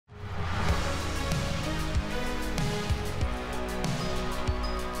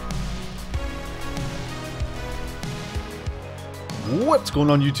What's going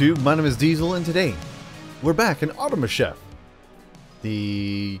on YouTube? My name is Diesel and today we're back in Automachef,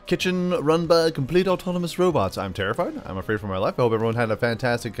 the kitchen run by complete autonomous robots. I'm terrified. I'm afraid for my life. I hope everyone had a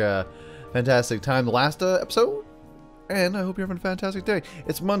fantastic time the last episode, and I hope you're having a fantastic day.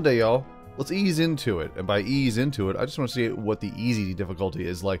 It's Monday, y'all. Let's ease into it, and by ease into it, I just want to see what the easy difficulty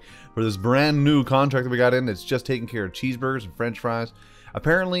is like for this brand new contract that we got in. It's just taking care of cheeseburgers and French fries.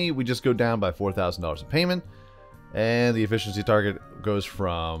 Apparently, we just go down by $4,000 in payment. And the efficiency target goes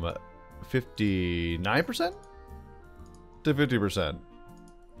from 59% to 50%.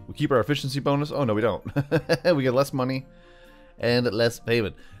 We keep our efficiency bonus. Oh, no, we don't. We get less money and less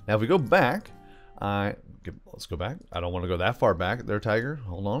payment. Now, if we go back, let's go back. I don't want to go that far back there, Tiger.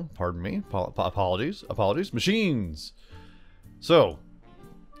 Hold on. Pardon me. Apologies. Apologies. Machines. So,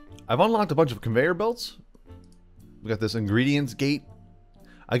 I've unlocked a bunch of conveyor belts. We got this ingredients gate.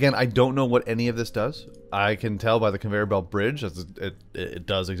 Again, I don't know what any of this does. I can tell by the conveyor belt bridge that it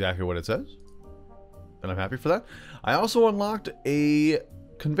does exactly what it says. And I'm happy for that. I also unlocked a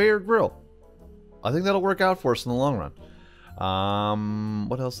conveyor grill. I think that'll work out for us in the long run.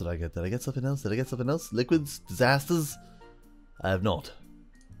 What else did I get? Did I get something else? Did I get something else? Liquids? Disasters? I have not.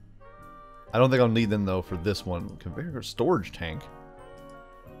 I don't think I'll need them though for this one. Conveyor storage tank.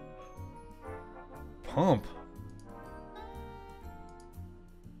 Pump.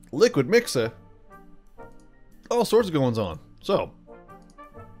 Liquid mixer. All sorts of goings on. So,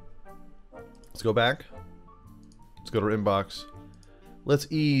 let's go back. Let's go to our inbox. Let's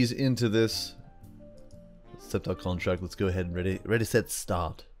ease into this. Accept our contract. Let's go ahead and ready, set,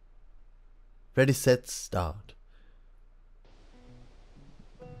 start. Ready, set, start.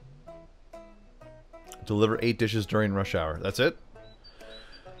 Deliver 8 dishes during rush hour. That's it?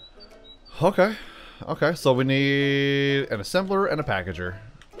 Okay. Okay, so we need an assembler and a packager.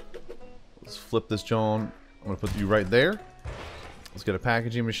 Let's flip this, John. I'm going to put you right there. Let's get a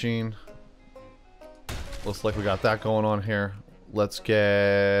packaging machine. Looks like we got that going on here. Let's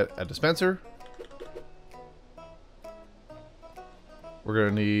get a dispenser. We're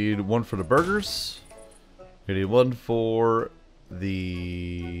going to need one for the burgers. We're going to need one for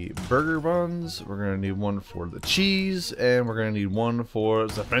the burger buns. We're going to need one for the cheese. And we're going to need one for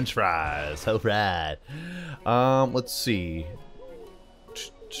the French fries. All right. Let's see.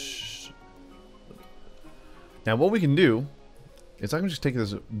 Now what we can do is I can just take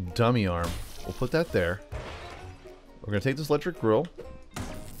this dummy arm. We'll put that there. We're going to take this electric grill.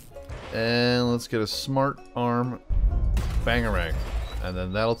 And let's get a smart arm bangarang. And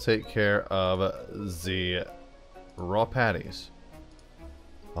then that'll take care of the raw patties.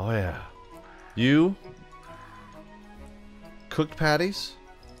 Oh yeah. You cooked patties.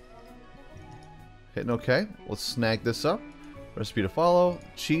 Hitting okay. Let's snag this up. Recipe to follow.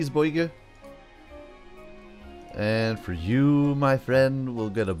 Cheese burger. And for you, my friend, we'll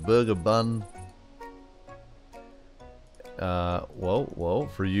get a burger bun. Whoa.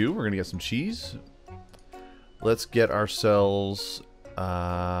 For you, we're gonna get some cheese. Let's get ourselves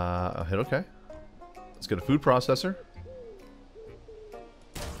hit okay. Let's get a food processor.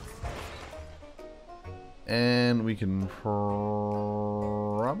 And we can probably,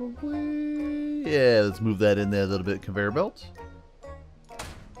 yeah, let's move that in there a little bit. Conveyor belt.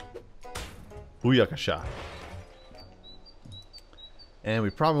 Booyakasha. And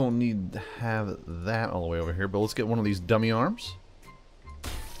we probably won't need to have that all the way over here, but let's get one of these dummy arms.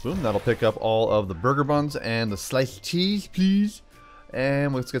 Boom, that'll pick up all of the burger buns and the sliced cheese, please.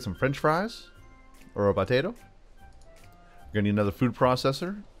 And let's get some French fries, or a potato. We're gonna need another food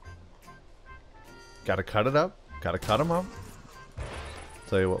processor. Gotta cut it up, gotta cut them up.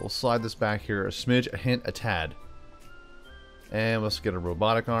 Tell you what, we'll slide this back here a smidge, a hint, a tad. And let's get a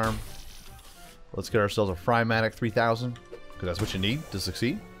robotic arm. Let's get ourselves a Frymatic 3000. Because that's what you need to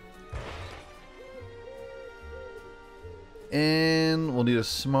succeed. And we'll need a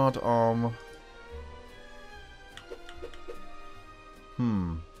smart arm.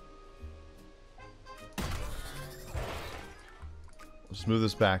 Let's move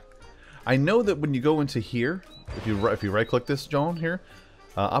this back. I know that when you go into here, if you right click this, John, here,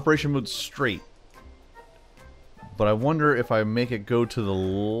 operation mode straight. But I wonder if I make it go to the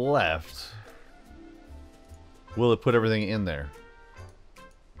left, will it put everything in there?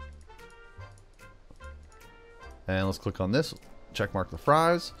 And let's click on this. Check mark the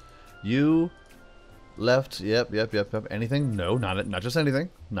fries. You left. Yep. Anything? No, not just anything.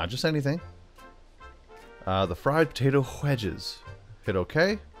 Not just anything. The fried potato wedges. Hit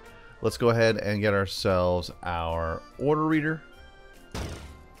OK. Let's go ahead and get ourselves our order reader.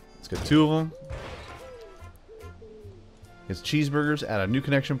 Let's get 2 of them. It's cheeseburgers. Add a new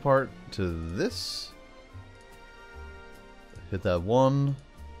connection part to this. Hit that one.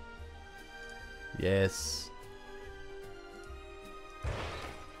 Yes.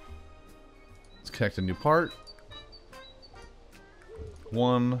 Let's connect a new part.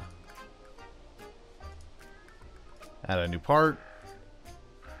 One. Add a new part.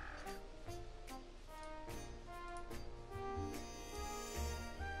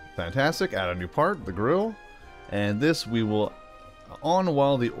 Fantastic. Add a new part, the grill. And this we will on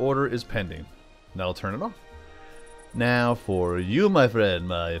while the order is pending. That'll turn it off. Now for you, my friend,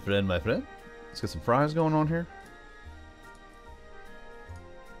 my friend, my friend. Let's get some fries going on here.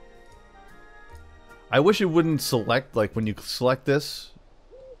 I wish it wouldn't select, like when you select this,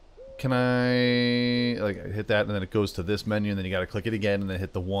 can I like hit that and then it goes to this menu and then you gotta click it again and then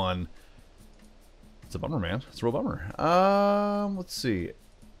hit the one. It's a bummer, man. It's a real bummer. Let's see.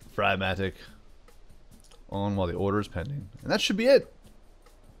 Frymatic on while the order is pending. And that should be it.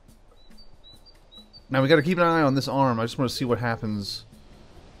 Now we gotta keep an eye on this arm. I just want to see what happens.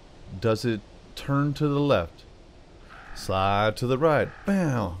 Does it turn to the left? Slide to the right.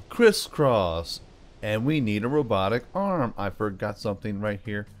 Bam! Crisscross. And we need a robotic arm. I forgot something right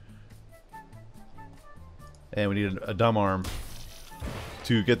here. And we need a dumb arm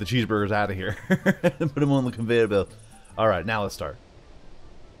to get the cheeseburgers out of here. Put them on the conveyor belt. Alright, now let's start.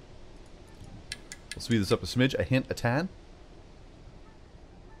 We'll speed this up a smidge, a hint, a tad.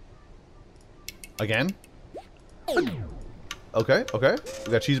 Again. Okay, okay.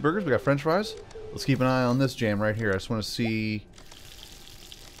 We got cheeseburgers, we got french fries. Let's keep an eye on this jam right here. I just want to see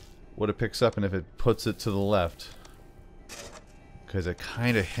what it picks up and if it puts it to the left. Because it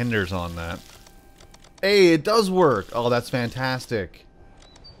kind of hinders on that. Hey, it does work. Oh, that's fantastic.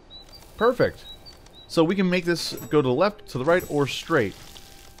 Perfect. So we can make this go to the left, to the right, or straight.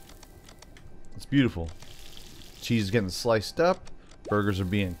 It's beautiful. Cheese is getting sliced up. Burgers are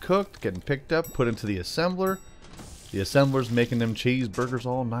being cooked, getting picked up, put into the assembler. The assembler's making them cheeseburgers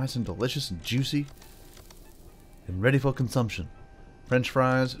all nice and delicious and juicy. And ready for consumption. French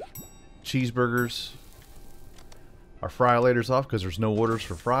fries, cheeseburgers. Our fry later's off because there's no orders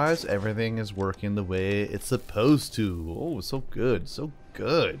for fries. Everything is working the way it's supposed to. Oh, so good. So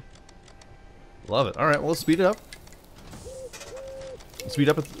good. Love it. Alright, well, let's speed it up. Speed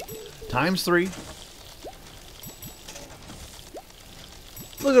up at ×3.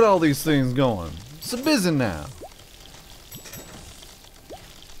 Look at all these things going. It's a business now.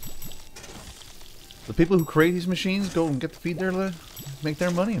 The people who create these machines go and get to feed their, make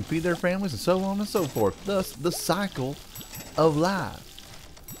their money and feed their families and so on and so forth. Thus, the cycle of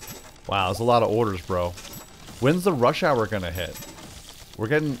life. Wow, that's a lot of orders, bro. When's the rush hour gonna hit? We're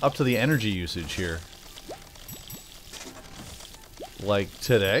getting up to the energy usage here. Like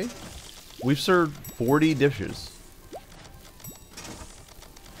today, we've served 40 dishes.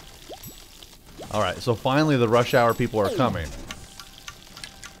 Alright, so finally the rush hour people are coming.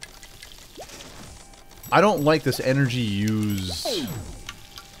 I don't like this energy use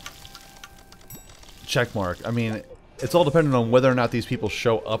checkmark. I mean, it's all dependent on whether or not these people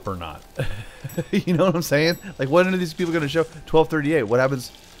show up or not. You know what I'm saying? Like, when are these people going to show? 12:38. What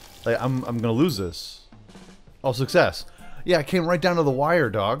happens? Like, I'm going to lose this. Oh, success. Yeah, it came right down to the wire,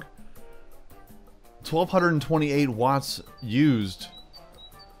 dog. 1,228 watts used.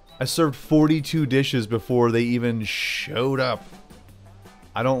 I served 42 dishes before they even showed up.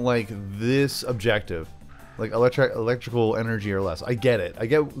 I don't like this objective. Like electrical energy or less. I get it. I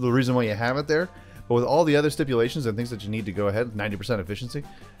get the reason why you have it there. But with all the other stipulations and things that you need to go ahead, 90% efficiency.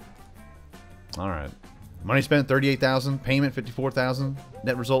 Alright. Money spent, 38,000. Payment, 54,000.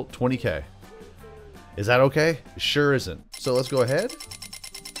 Net result, 20K. Is that okay? It sure isn't. So let's go ahead.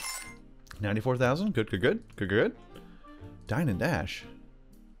 94,000. Good, good, good. Good, good. Dine and dash.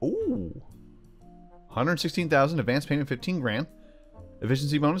 Ooh. 116,000. Advance payment, 15 grand.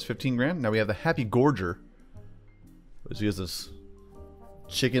 Efficiency bonus, 15 grand. Now we have the Happy Gorger. Which gives us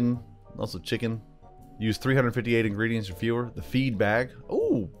chicken. Also chicken. Use 358 ingredients or fewer. The feed bag.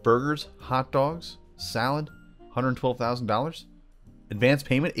 Ooh. Burgers, hot dogs, salad. $112,000. Advance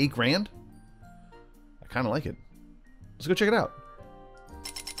payment, 8 grand. I kind of like it. Let's go check it out.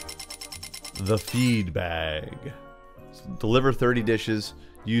 The feed bag. Deliver 30 dishes.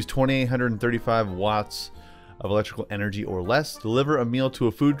 Use 2,835 watts of electrical energy or less. Deliver a meal to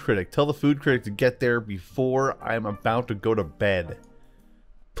a food critic. Tell the food critic to get there before I'm about to go to bed.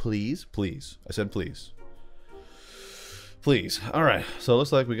 Please, please. I said please. Please. Alright, so it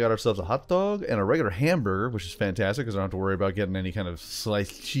looks like we got ourselves a hot dog and a regular hamburger, which is fantastic because I don't have to worry about getting any kind of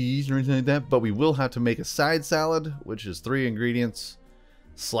sliced cheese or anything like that. But we will have to make a side salad, which is 3 ingredients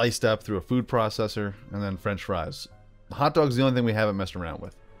sliced up through a food processor, and then french fries. The hot dog's the only thing we haven't messed around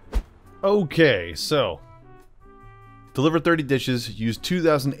with. Okay, so Deliver 30 dishes. Use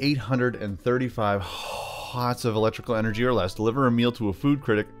 2,835 watts of electrical energy or less. Deliver a meal to a food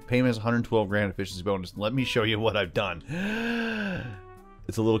critic. Payment is 112 grand efficiency bonus. Let me show you what I've done.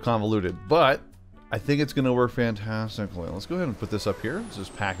 It's a little convoluted, but I think it's going to work fantastically. Let's go ahead and put this up here. Let's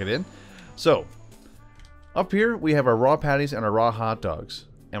just pack it in. So, up here we have our raw patties and our raw hot dogs.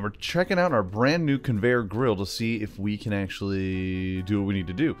 And we're checking out our brand new conveyor grill to see if we can actually do what we need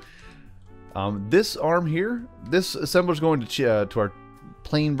to do. This arm here, this assembler is going to our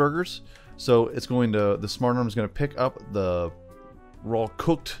plain burgers. So it's going to, the smart arm is going to pick up the raw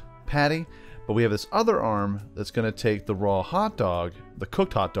cooked patty. But we have this other arm that's going to take the raw hot dog, the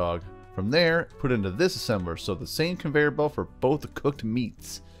cooked hot dog, from there, put it into this assembler. So the same conveyor belt for both the cooked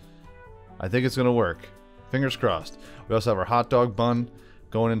meats. I think it's going to work. Fingers crossed. We also have our hot dog bun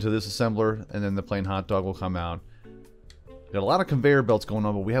going into this assembler, and then the plain hot dog will come out. We got a lot of conveyor belts going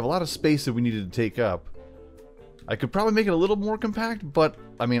on, but we have a lot of space that we needed to take up. I could probably make it a little more compact, but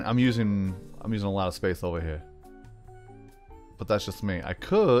I mean, I'm using a lot of space over here. But that's just me. I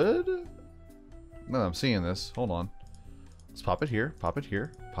could. No, I'm seeing this. Hold on. Let's pop it here. Pop it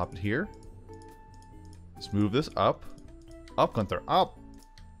here. Pop it here. Let's move this up. Up, Gunther. Up.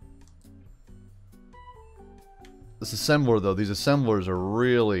 This assembler, though, these assemblers are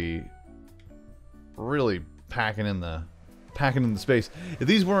really packing in the space. If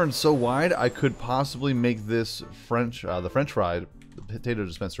these weren't so wide, I could possibly make this the French fry, the potato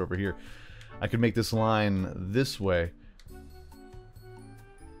dispenser over here. I could make this line this way.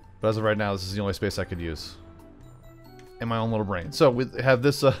 But as of right now, this is the only space I could use in my own little brain. So we have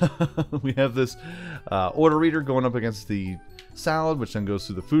this order reader going up against the salad, which then goes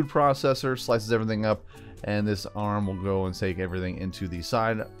through the food processor, slices everything up, and this arm will go and take everything into the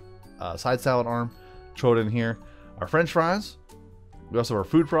side salad arm, throw it in here. Our French fries. We also have our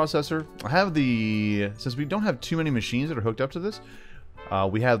food processor. I have since we don't have too many machines that are hooked up to this,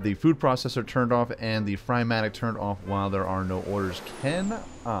 we have the food processor turned off and the Frymatic turned off while there are no orders.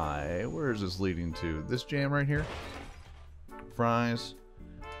 Where is this leading to? This jam right here? Fries.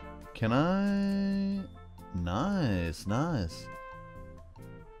 Can I? Nice, nice.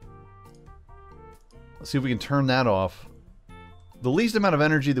 Let's see if we can turn that off. The least amount of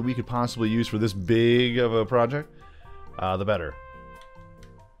energy that we could possibly use for this big of a project, the better.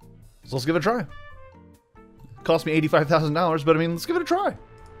 So let's give it a try. It cost me $85,000, but I mean, let's give it a try.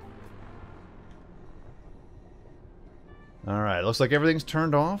 Alright, looks like everything's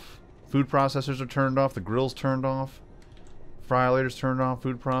turned off. Food processors are turned off. The grill's turned off. Fryolator's turned off.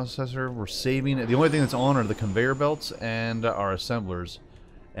 Food processor. We're saving it. The only thing that's on are the conveyor belts and our assemblers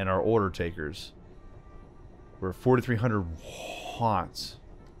and our order takers. We're at 4,300 watts.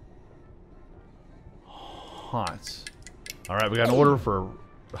 Watts. Alright, we got an order for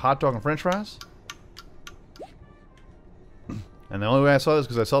hot dog and French fries. And the only way I saw this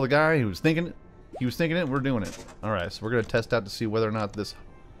because I saw the guy who was thinking it. He was thinking it, we're doing it. Alright, so we're going to test out to see whether or not this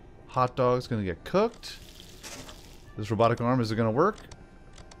hot dog is going to get cooked. This robotic arm, is it going to work?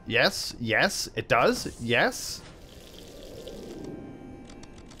 Yes, yes, it does. Yes.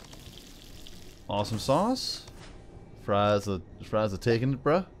 Awesome sauce. Fries are taking it,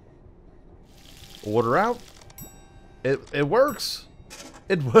 bruh. Order out. It works.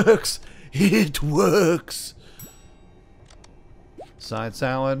 It works. It works. Side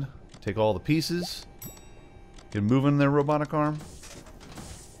salad. Take all the pieces. Get moving their robotic arm.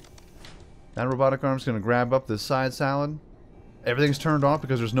 That robotic arm's going to grab up this side salad. Everything's turned off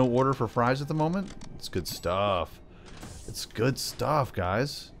because there's no order for fries at the moment. It's good stuff. It's good stuff,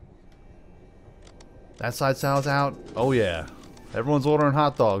 guys. That side salad's out. Oh yeah. Everyone's ordering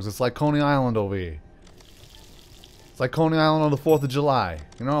hot dogs. It's like Coney Island over here. It's like Coney Island on the 4th of July.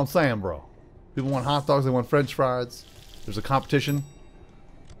 You know what I'm saying, bro? People want hot dogs. They want French fries. There's a competition.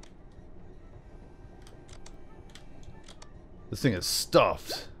 This thing is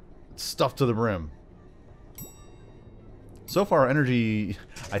stuffed. It's stuffed to the brim. So far, energy...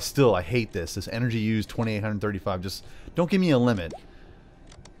 I hate this. This energy used 2,835. Just don't give me a limit.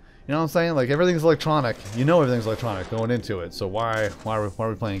 You know what I'm saying? Like, everything's electronic. You know everything's electronic going into it. So why are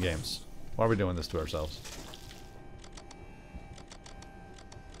we playing games? Why are we doing this to ourselves?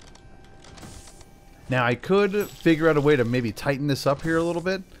 Now, I could figure out a way to maybe tighten this up here a little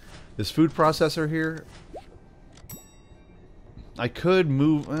bit. This food processor here... I could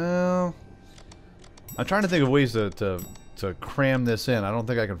move... Well, I'm trying to think of ways to cram this in. I don't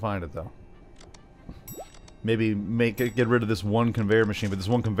think I can find it, though. Maybe get rid of this one conveyor machine, but this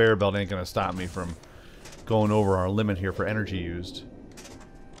one conveyor belt ain't going to stop me from going over our limit here for energy used.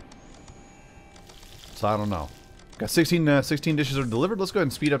 So I don't know. Got 16 dishes are delivered. Let's go ahead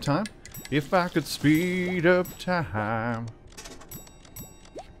and speed up time. If I could speed up time.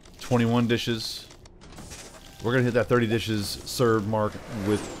 21 dishes. We're gonna hit that 30 dishes served mark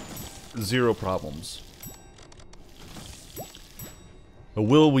with 0 problems. But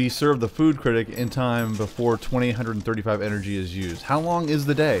will we serve the food critic in time before 2835 energy is used? How long is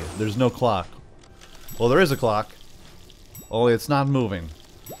the day? There's no clock. Well, there is a clock. Only it's not moving.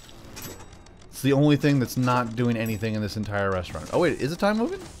 It's the only thing that's not doing anything in this entire restaurant. Oh wait, is the time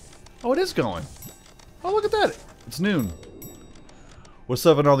moving? Oh, it is going. Oh, look at that. It's noon. We're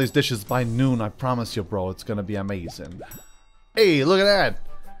serving all these dishes by noon, I promise you, bro. It's gonna be amazing. Hey, look at that.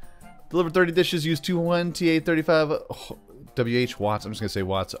 Deliver 30 dishes, use 21835 WH watts, I'm just gonna say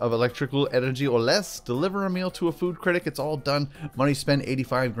watts, of electrical energy or less. Deliver a meal to a food critic. It's all done. Money spent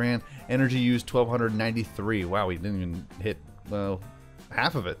 85 grand. Energy used 1293. Wow, we didn't even hit, well,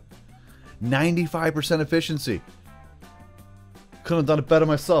 half of it. 95% efficiency. Couldn't have done it better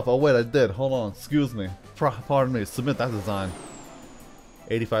myself. Oh wait, I did. Hold on, excuse me. Pardon me. Submit that design.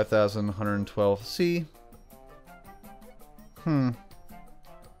 85,112. See?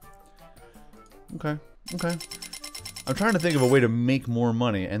 Okay. Okay. I'm trying to think of a way to make more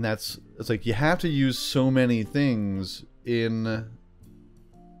money, and it's like you have to use so many things in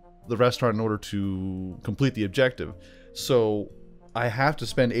the restaurant in order to complete the objective. So I have to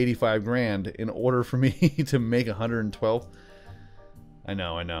spend 85 grand in order for me to make 112. I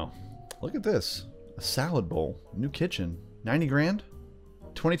know. Look at this. A salad bowl. New kitchen. 90 grand?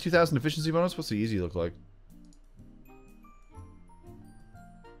 22,000 efficiency bonus? What's the easy look like?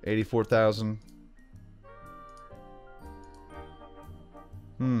 84,000.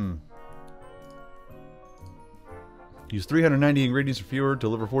 Use 390 ingredients or fewer.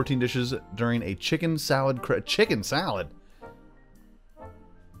 Deliver 14 dishes during a chicken salad. Chicken salad?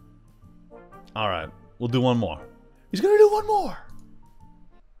 Alright. We'll do one more. He's gonna do one more!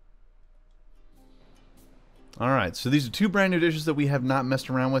 Alright, so these are 2 brand new dishes that we have not messed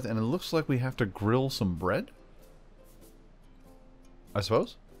around with, and it looks like we have to grill some bread? I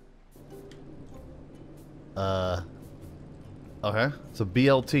suppose? Okay, so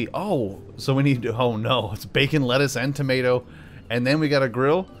BLT. Oh, so we need to, oh no, it's bacon, lettuce, and tomato, and then we got a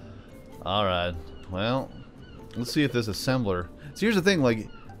grill? Alright, well, let's see if this assembler... So here's the thing, like,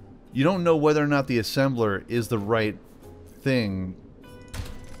 you don't know whether or not the assembler is the right thing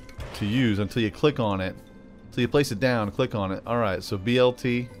to use until you click on it. So you place it down, click on it. Alright, so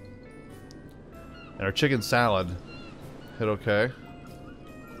BLT. And our chicken salad. Hit OK.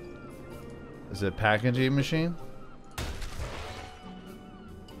 Is it packaging machine?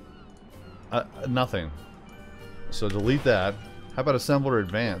 Nothing. So delete that. How about assembler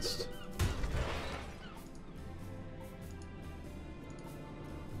advanced?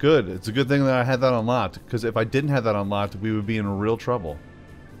 Good. It's a good thing that I had that unlocked, because if I didn't have that unlocked, we would be in real trouble.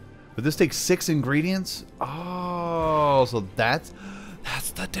 But this takes 6 ingredients? Oh, so that's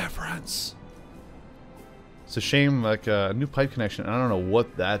the difference. It's a shame, like a new pipe connection. I don't know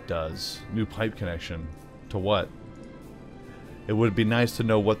what that does. New pipe connection. To what? It would be nice to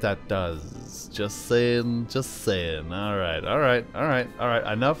know what that does. Just saying, just saying. Alright, alright, alright,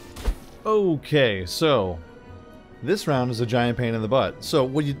 alright. Enough? Okay, so this round is a giant pain in the butt. So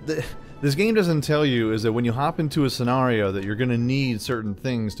what this game doesn't tell you is that when you hop into a scenario that you're going to need certain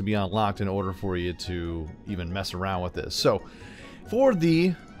things to be unlocked in order for you to even mess around with this. So for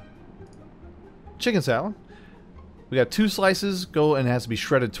the chicken salad, we got 2 slices, and it has to be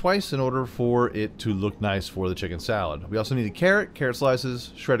shredded twice in order for it to look nice for the chicken salad. We also need a carrot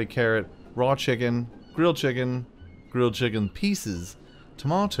slices, shredded carrot, raw chicken, grilled chicken pieces,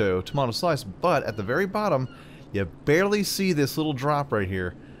 tomato slice, but at the very bottom, you barely see this little drop right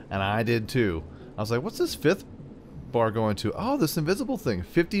here, and I did too. I was like, what's this 5th bar going to? Oh, this invisible thing,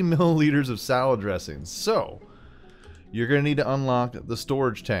 50 milliliters of salad dressing. So, you're going to need to unlock the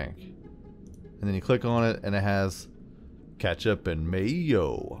storage tank. And then you click on it, and it has ketchup and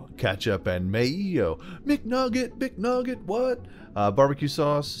mayo. Ketchup and mayo. McNugget, what? Barbecue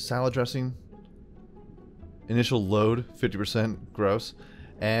sauce, salad dressing. Initial load, 50% gross.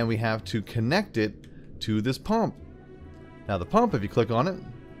 And we have to connect it to this pump. Now the pump, if you click on it,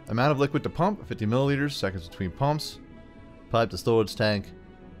 amount of liquid to pump, 50 milliliters, seconds between pumps. Pipe to storage tank.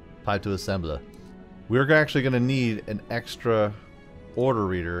 Pipe to assembler. We're actually going to need an extra order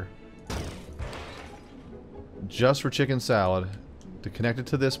reader just for chicken salad to connect it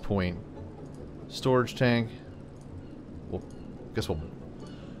to this point. Storage tank. Well, guess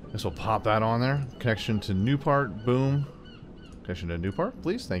we'll pop that on there. Connection to new part. Boom. Connection to new part,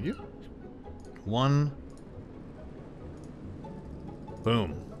 please. Thank you. 1.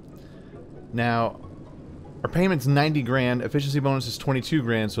 Boom. Now, Our payment's 90 grand. Efficiency bonus is 22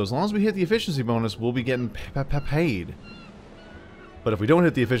 grand. So as long as we hit the efficiency bonus, we'll be getting paid. But if we don't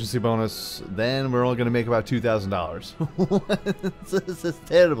hit the efficiency bonus, then we're only going to make about $2,000. This is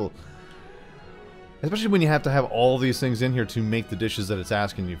terrible. Especially when you have to have all these things in here to make the dishes that it's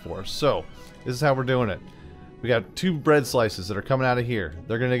asking you for. So, this is how we're doing it. We got 2 bread slices that are coming out of here.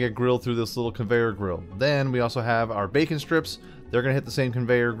 They're going to get grilled through this little conveyor grill. Then we also have our bacon strips. They're going to hit the same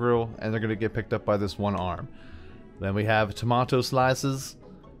conveyor grill, and they're going to get picked up by this one arm. Then we have tomato slices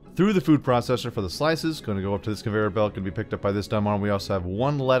through the food processor for the slices. Going to go up to this conveyor belt, going to be picked up by this dumb arm. We also have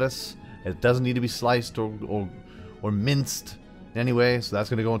 1 lettuce. It doesn't need to be sliced or minced anyway, so that's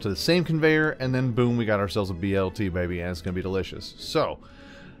going to go into the same conveyor, and then boom, we got ourselves a BLT, baby, and it's going to be delicious. So,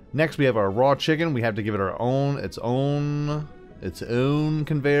 next we have our raw chicken. We have to give it its own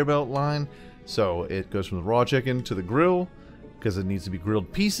conveyor belt line. So it goes from the raw chicken to the grill, because it needs to be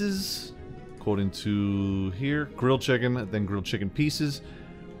grilled pieces. According to here, grilled chicken, then grilled chicken pieces.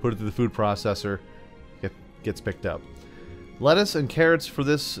 Put it through the food processor. It gets picked up. Lettuce and carrots for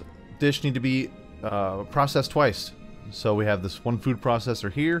this dish need to be processed twice. So we have this one food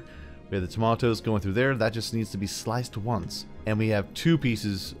processor here. We have the tomatoes going through there. That just needs to be sliced once. And we have 2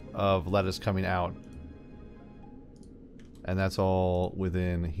 pieces of lettuce coming out. And that's all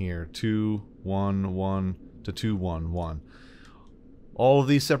within here. 2, 1, 1 to 2, 1, 1. All of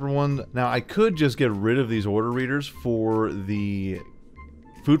these separate ones. Now I could just get rid of these order readers for the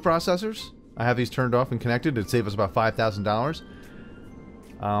food processors. I have these turned off and connected. It'd save us about $5,000.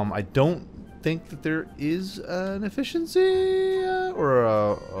 I don't think that there is an efficiency or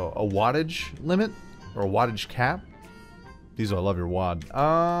a wattage limit or a wattage cap. Diesel, I love your wad.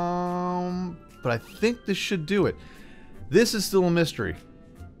 But I think this should do it. This is still a mystery,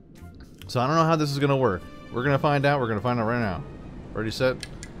 so I don't know how this is gonna work. We're gonna find out. We're gonna find out right now. Ready, set.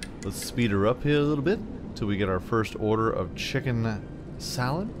 Let's speed her up here a little bit till we get our first order of chicken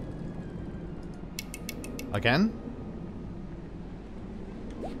salad. Again.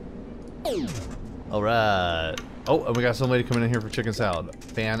 Alright. Oh, and we got some lady coming in here for chicken salad.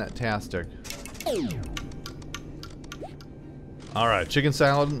 Fantastic. Alright, chicken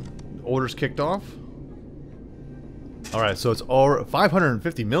salad. Orders kicked off. Alright, so it's all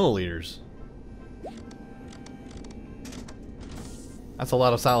 550 milliliters. That's a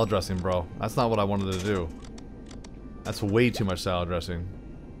lot of salad dressing, bro. That's not what I wanted to do. That's way too much salad dressing.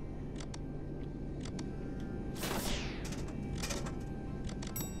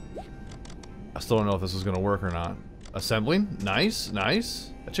 I still don't know if this is going to work or not. Assembling? Nice, nice.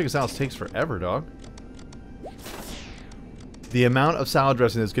 That chicken salad takes forever, dog. The amount of salad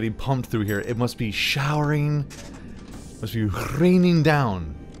dressing that's getting pumped through here, it must be showering. Must be raining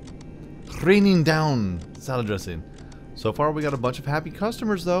down. Raining down salad dressing. So far, we got a bunch of happy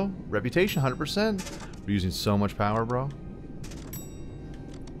customers, though. Reputation, 100%. We're using so much power, bro.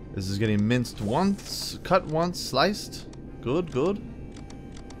 This is getting minced once, cut once, sliced. Good, good.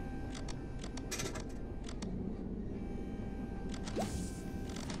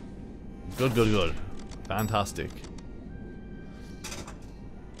 Good, good, good. Fantastic.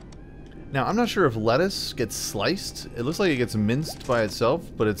 Now, I'm not sure if lettuce gets sliced. It looks like it gets minced by itself,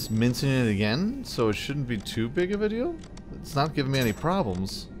 but it's mincing it again, so it shouldn't be too big of a deal. It's not giving me any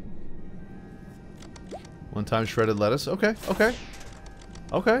problems. One time shredded lettuce. Okay, okay.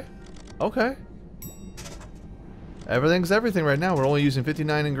 Okay. Okay. Everything's everything right now. We're only using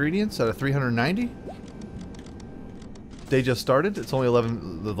 59 ingredients out of 390. Day just started. It's only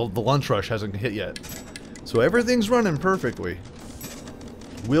 11. The lunch rush hasn't hit yet. So everything's running perfectly.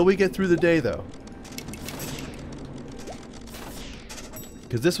 Will we get through the day, though?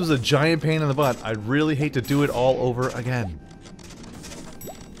 Because this was a giant pain in the butt. I'd really hate to do it all over again.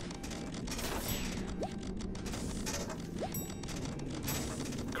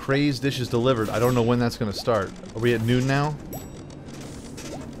 Crazed dishes delivered. I don't know when that's going to start. Are we at noon now?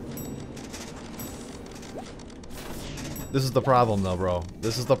 This is the problem, though, bro.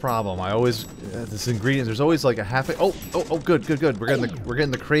 This is the problem. I always this ingredient. There's always like a half. Oh, good, good, good. We're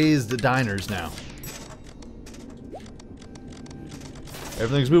getting the crazed diners now.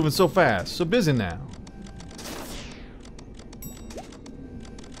 Everything's moving so fast, so busy now.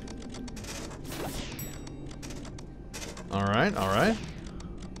 All right, all right.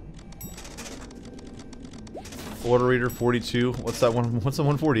 Order reader 42. What's that one? What's the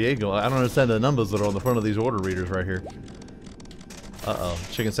 148 go? I don't understand the numbers that are on the front of these order readers right here. Uh-oh.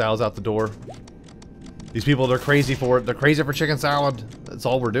 Chicken salad's out the door. These people, they're crazy for it. They're crazy for chicken salad. That's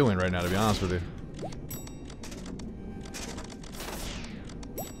all we're doing right now, to be honest with you.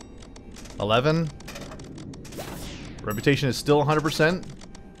 11. Reputation is still 100%.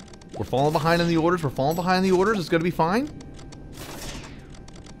 We're falling behind in the orders. We're falling behind in the orders. It's going to be fine.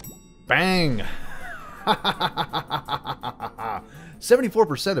 Bang!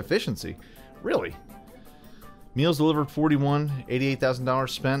 74% efficiency. Really? Meals delivered 41, $88,000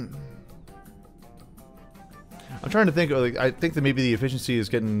 spent. I'm trying to think. Like, I think that maybe the efficiency is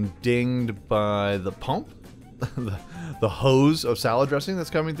getting dinged by the pump, the hose of salad dressing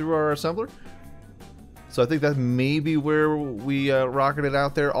that's coming through our assembler. So I think that's maybe where we rocketed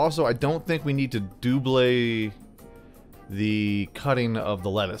out there. Also, I don't think we need to double the cutting of the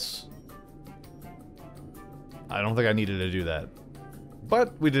lettuce. I don't think I needed to do that.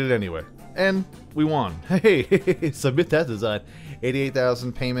 But we did it anyway. And we won. Hey, submit that design.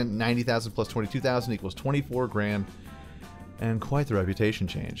 88,000 payment, 90,000 plus 22,000 equals 24 grand. And quite the reputation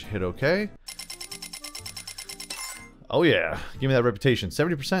change. Hit OK. Oh yeah, give me that reputation.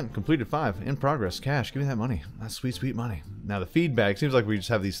 70% completed 5 in progress. Cash, give me that money. That's sweet, sweet money. Now the feed bag, seems like we just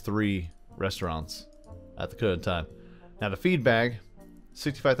have these 3 restaurants at the current time. Now the feed bag,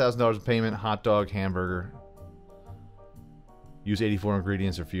 $65,000 in payment, hot dog, hamburger. Use 84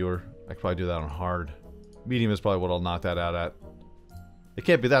 ingredients or fewer. I could probably do that on hard. Medium is probably what I'll knock that out at. It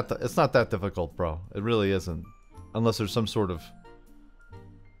can't be that, it's not that difficult, bro. It really isn't. Unless there's some sort of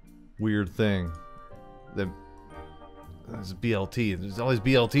weird thing that... There's a BLT. There's all these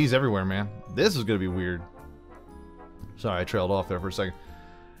BLTs everywhere, man. This is going to be weird. Sorry, I trailed off there for a second.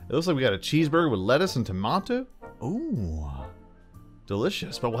 It looks like we got a cheeseburger with lettuce and tomato. Ooh.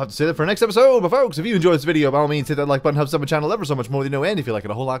 Delicious. But we'll have to say that for our next episode. But folks, if you enjoyed this video, by all means, hit that like button. Helps out my channel ever so much more than you know. And if you like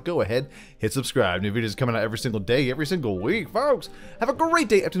it a whole lot, go ahead, hit subscribe. New videos coming out every single day, every single week. Folks, have a great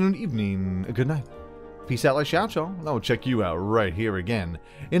day, afternoon, evening. Good night. Peace out, like shout, y'all. And I'll check you out right here again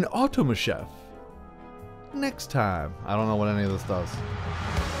in Automachef. Next time. I don't know what any of this does.